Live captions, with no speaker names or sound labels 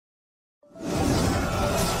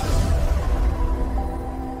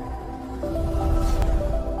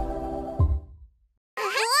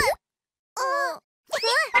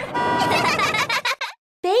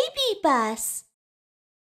BabyBus.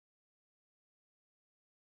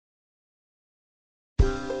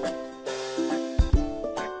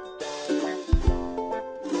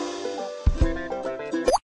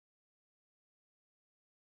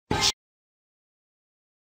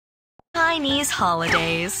 Chinese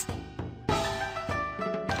holidays.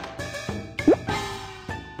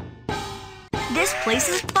 This place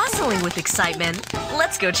is bustling with excitement.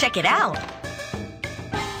 Let's go check it out.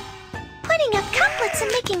 Putting up couplets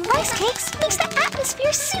and making rice cakes makes the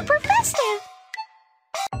atmosphere super festive.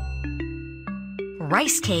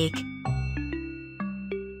 Rice cake.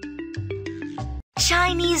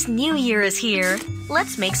 Chinese New Year is here.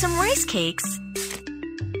 Let's make some rice cakes.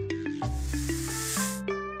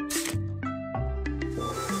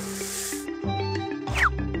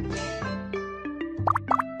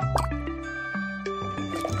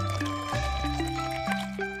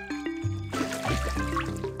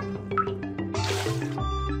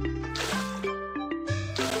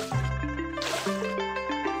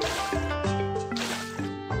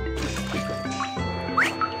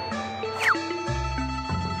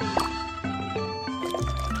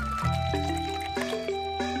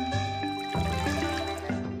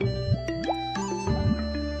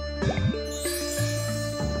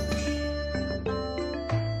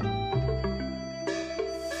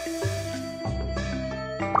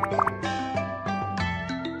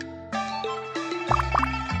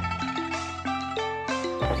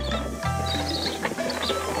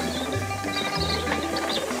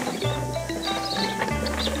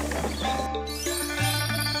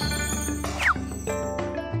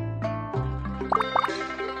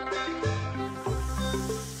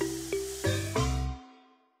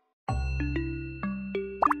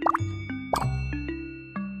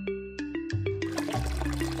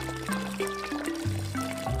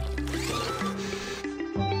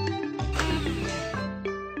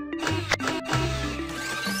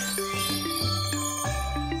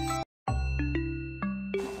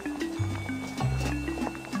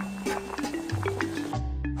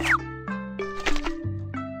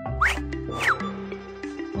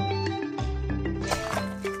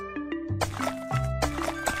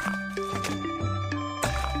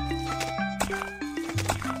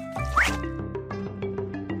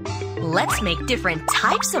 Let's make different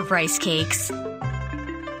types of rice cakes.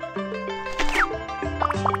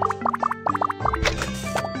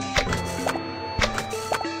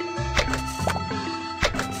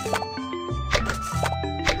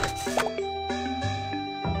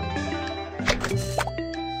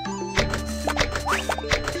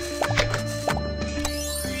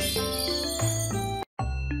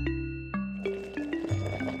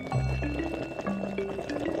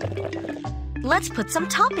 Let's put some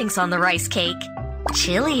toppings on the rice cake.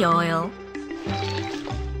 Chili oil,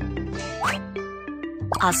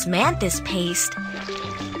 osmanthus paste,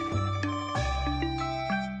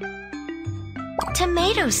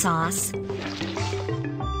 tomato sauce,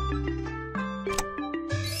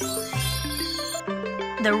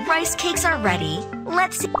 the rice cakes are ready.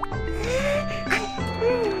 Let's see.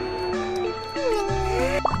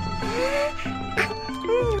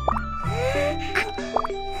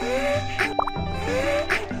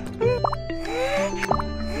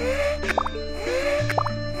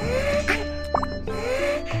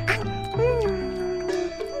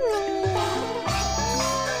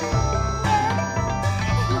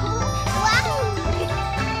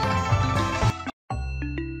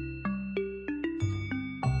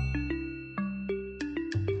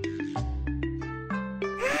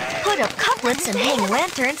 Put up couplets and hang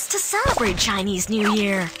lanterns to celebrate Chinese New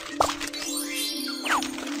Year.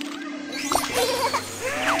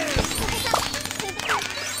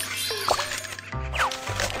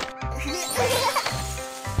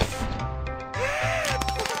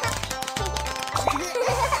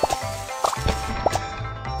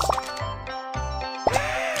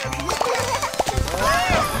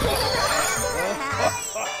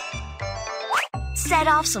 Set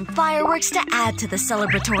off some fireworks to add to the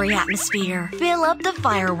celebratory atmosphere. Fill up the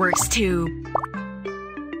fireworks tube.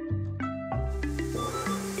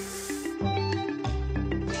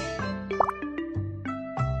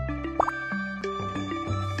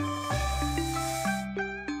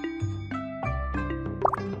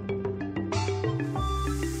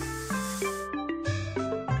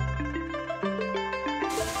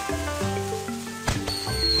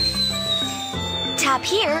 Tap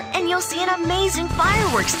here and you'll see an amazing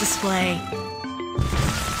fireworks display.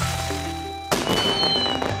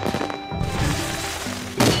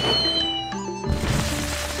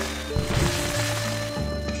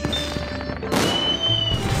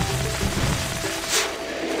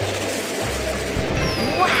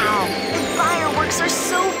 Wow!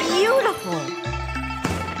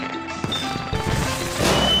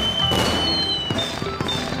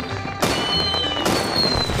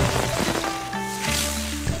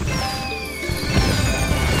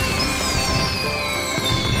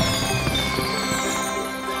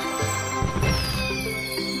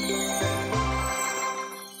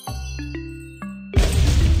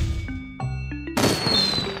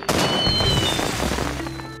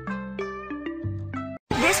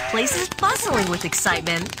 bustling with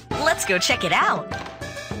excitement. Let's go check it out.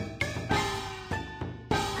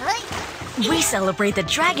 We celebrate the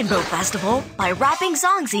Dragon Boat Festival by wrapping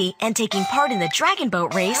Zongzi and taking part in the Dragon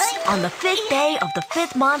Boat race on the 5th day of the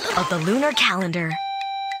 5th month of the lunar calendar.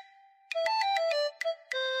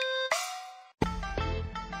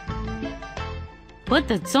 Put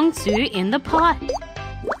the zongzi in the pot.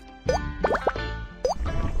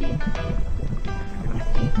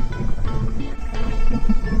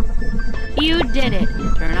 You did it.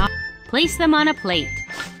 Turn off. Place them on a plate.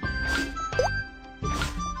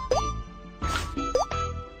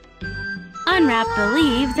 Unwrap the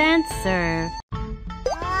leaves and serve.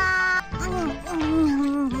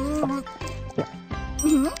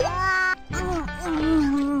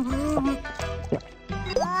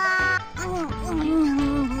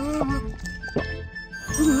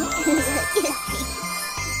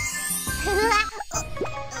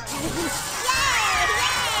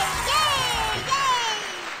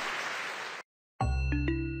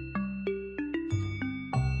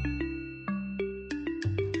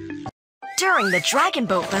 During the Dragon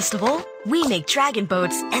Boat Festival, we make dragon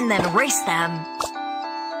boats and then race them.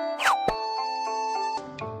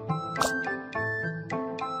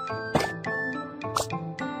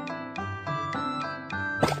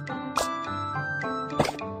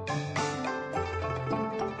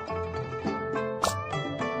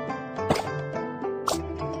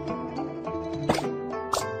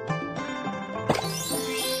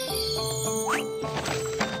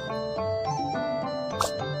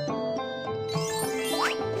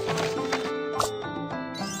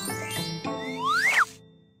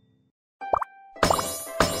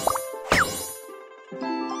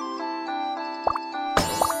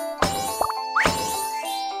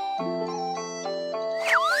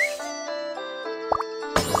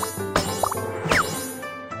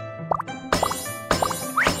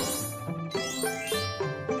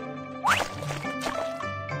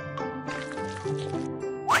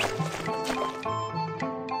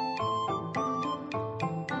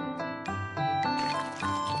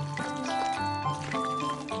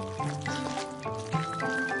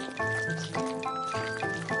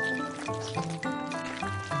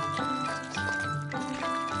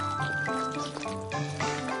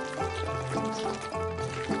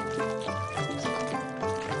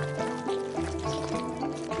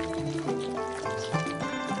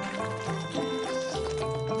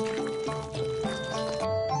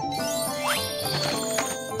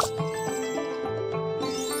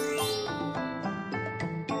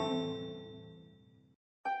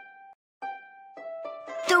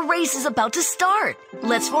 The race is about to start.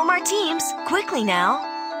 Let's form our teams quickly now.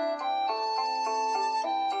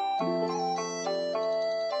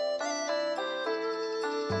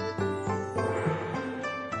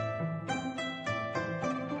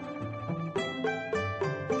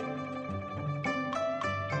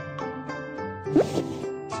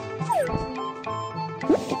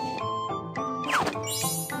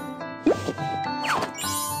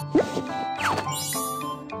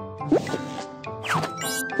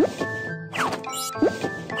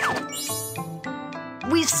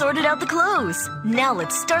 We've sorted out the clothes. Now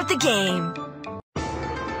let's start the game.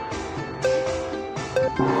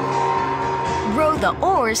 Row the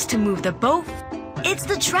oars to move the boat. It's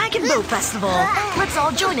the Dragon Boat Festival. Let's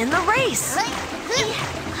all join in the race.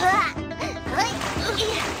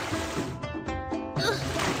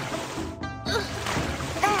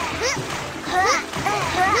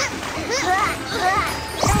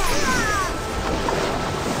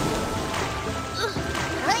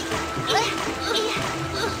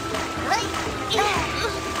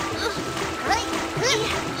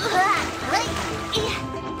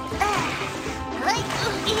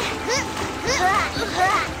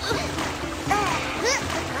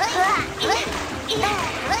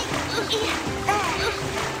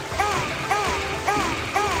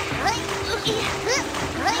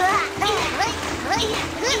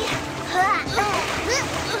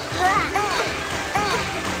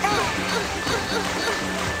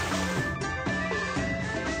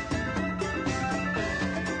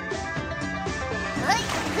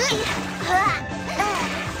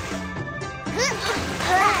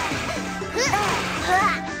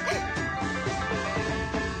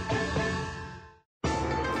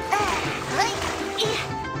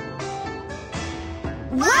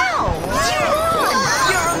 Wow! You won!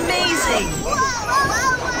 You're amazing!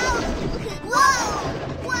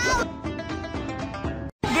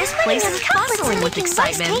 This place is bustling with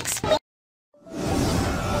excitement.